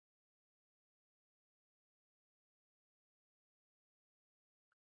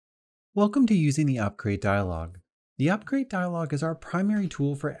Welcome to using the Upgrade Dialog. The Upgrade Dialog is our primary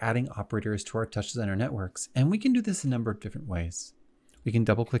tool for adding operators to our TouchDesigner networks, and we can do this a number of different ways. We can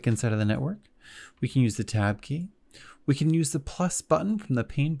double-click inside of the network, we can use the Tab key, we can use the plus button from the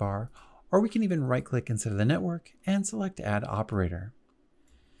pane bar, or we can even right-click inside of the network and select Add Operator.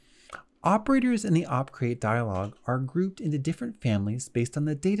 Operators in the Upgrade Dialog are grouped into different families based on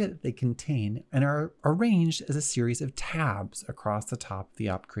the data that they contain and are arranged as a series of tabs across the top of the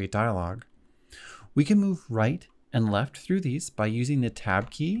Upgrade Dialog. We can move right and left through these by using the Tab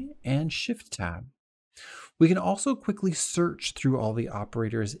key and Shift tab. We can also quickly search through all the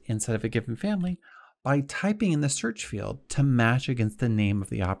operators inside of a given family by typing in the search field to match against the name of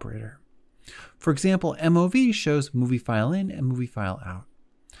the operator. For example, MOV shows movie file in and movie file out.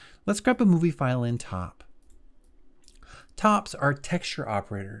 Let's grab a movie file in top. Tops are texture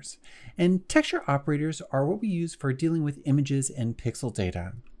operators, and texture operators are what we use for dealing with images and pixel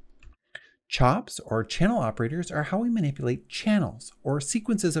data. Chops or channel operators are how we manipulate channels or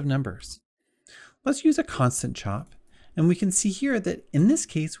sequences of numbers. Let's use a constant chop, and we can see here that in this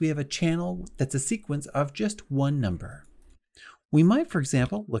case we have a channel that's a sequence of just one number. We might, for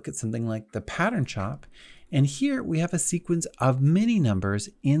example, look at something like the pattern chop, and here we have a sequence of many numbers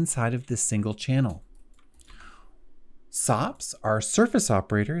inside of this single channel. SOPs are surface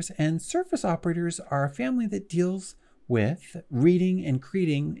operators, and surface operators are a family that deals with reading and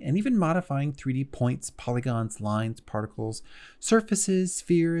creating and even modifying 3D points, polygons, lines, particles, surfaces,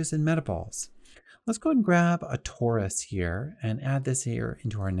 spheres, and metaballs. Let's go ahead and grab a torus here and add this here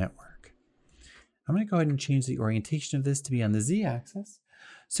into our network. I'm going to go ahead and change the orientation of this to be on the z-axis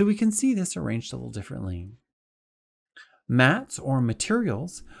so we can see this arranged a little differently. Mats or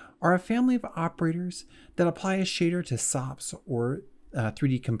materials are a family of operators that apply a shader to SOPs or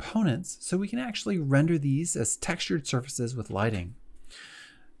 3D components so we can actually render these as textured surfaces with lighting.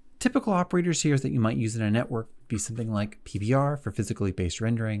 Typical operators here that you might use in a network would be something like PBR for physically based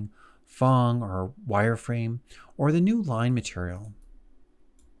rendering, Phong or wireframe, or the new line material.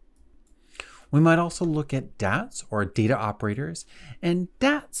 We might also look at DATs or data operators, and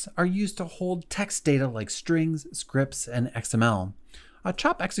DATs are used to hold text data like strings, scripts, and XML. A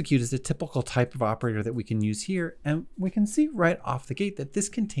chop execute is a typical type of operator that we can use here, and we can see right off the gate that this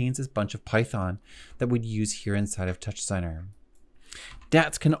contains this bunch of Python that we'd use here inside of TouchDesigner.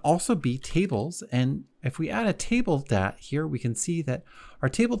 DATs can also be tables, and if we add a table DAT here, we can see that our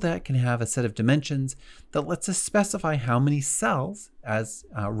table DAT can have a set of dimensions that lets us specify how many cells, as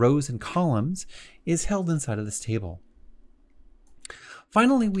rows and columns, is held inside of this table.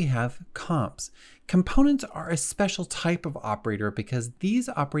 Finally, we have comps. Components are a special type of operator because these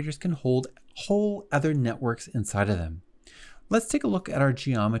operators can hold whole other networks inside of them. Let's take a look at our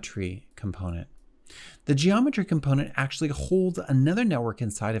geometry component. The geometry component actually holds another network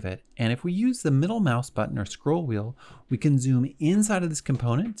inside of it, and if we use the middle mouse button or scroll wheel, we can zoom inside of this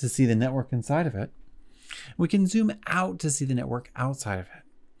component to see the network inside of it. We can zoom out to see the network outside of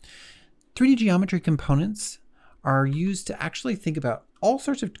it. 3D geometry components are used to actually think about all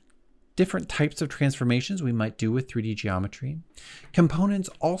sorts of different types of transformations we might do with 3D geometry. Components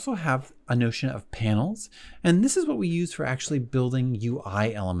also have a notion of panels, and this is what we use for actually building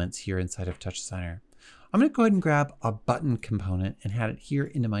UI elements here inside of TouchDesigner. I'm going to go ahead and grab a button component and add it here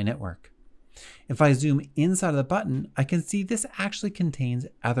into my network. If I zoom inside of the button, I can see this actually contains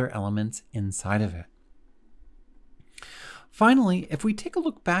other elements inside of it. Finally, if we take a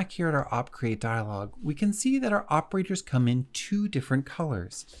look back here at our Upgrade dialog, we can see that our operators come in two different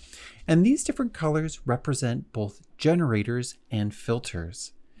colors. And these different colors represent both generators and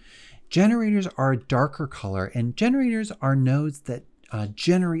filters. Generators are a darker color, and generators are nodes that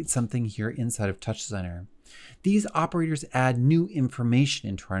generate something here inside of TouchDesigner. These operators add new information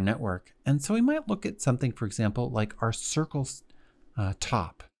into our network. And so we might look at something, for example, like our circle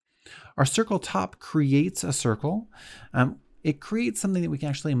top. Our circle top creates a circle. It creates something that we can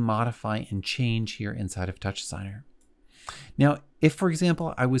actually modify and change here inside of TouchDesigner. Now, if, for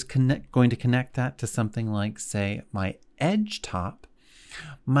example, I was going to connect that to something like, say, my edge top,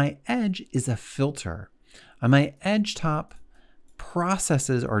 my edge is a filter. My edge top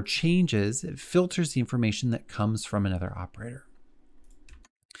processes or changes, it filters the information that comes from another operator.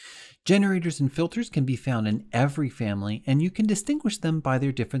 Generators and filters can be found in every family, and you can distinguish them by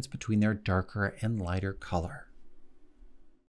their difference between their darker and lighter color.